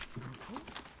If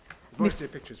you want to see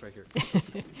pictures right here.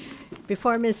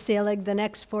 Before Ms. Selig, the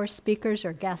next four speakers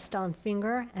are Gaston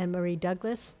Finger, Anne-Marie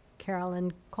Douglas,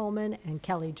 Carolyn Coleman, and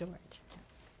Kelly George.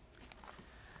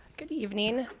 Good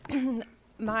evening.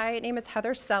 My name is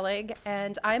Heather Selig,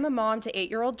 and I'm a mom to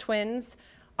 8-year-old twins.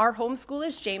 Our homeschool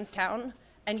is Jamestown,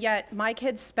 and yet my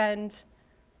kids spend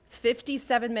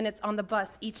 57 minutes on the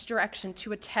bus each direction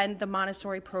to attend the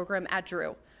Montessori program at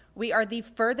Drew. We are the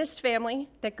furthest family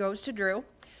that goes to Drew.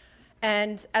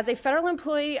 And as a federal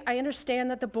employee, I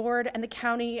understand that the board and the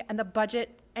county and the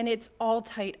budget, and it's all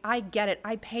tight. I get it.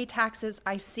 I pay taxes.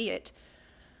 I see it.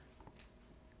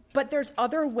 But there's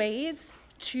other ways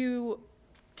to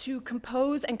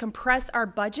compose and compress our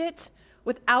budget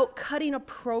without cutting a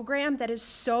program that is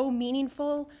so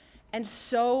meaningful and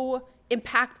so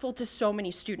impactful to so many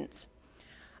students.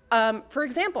 For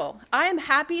example, I am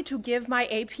happy to give my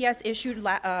APS issued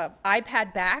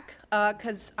iPad back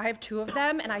because I have 2 of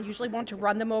them and I usually want to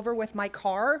run them over with my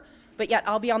car, but yet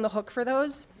I'll be on the hook for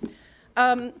those.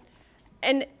 And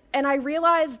I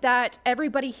realize that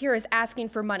everybody here is asking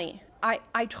for money.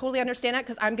 I totally understand that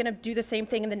because I'm going to do the same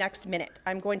thing in the next minute.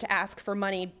 I'm going to ask for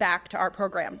money back to our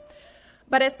program.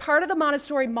 But as part of the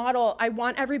Montessori model, I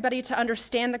want everybody to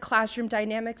understand the classroom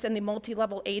dynamics and the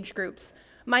multi-level age groups.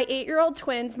 My 8-year-old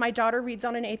twins, my daughter reads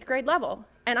on an 8th grade level,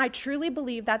 and I truly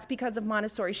believe that's because of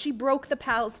Montessori. She broke the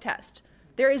PALS test.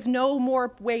 There is no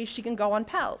more way she can go on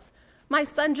PALS. My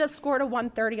son just scored a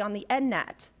 130 on the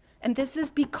NNAT, and this is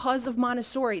because of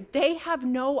Montessori. They have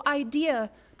no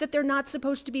idea that they're not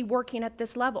supposed to be working at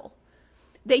this level.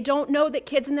 They don't know that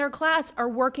kids in their class are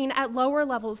working at lower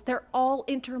levels. They're all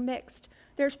intermixed.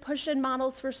 There's push-in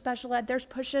models for special ed, there's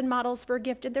push-in models for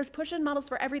gifted, there's push-in models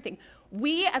for everything.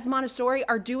 We as Montessori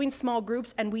are doing small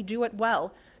groups and we do it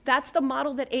well. That's the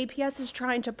model that APS is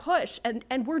trying to push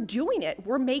and we're doing it.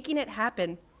 We're making it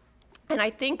happen. And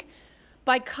I think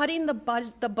by cutting the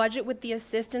budget with the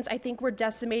assistants, I think we're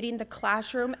decimating the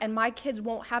classroom and my kids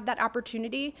won't have that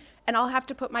opportunity and I'll have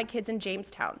to put my kids in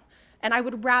Jamestown. And I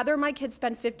would rather my kids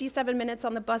spend 57 minutes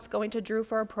on the bus going to Drew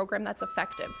for a program that's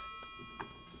effective.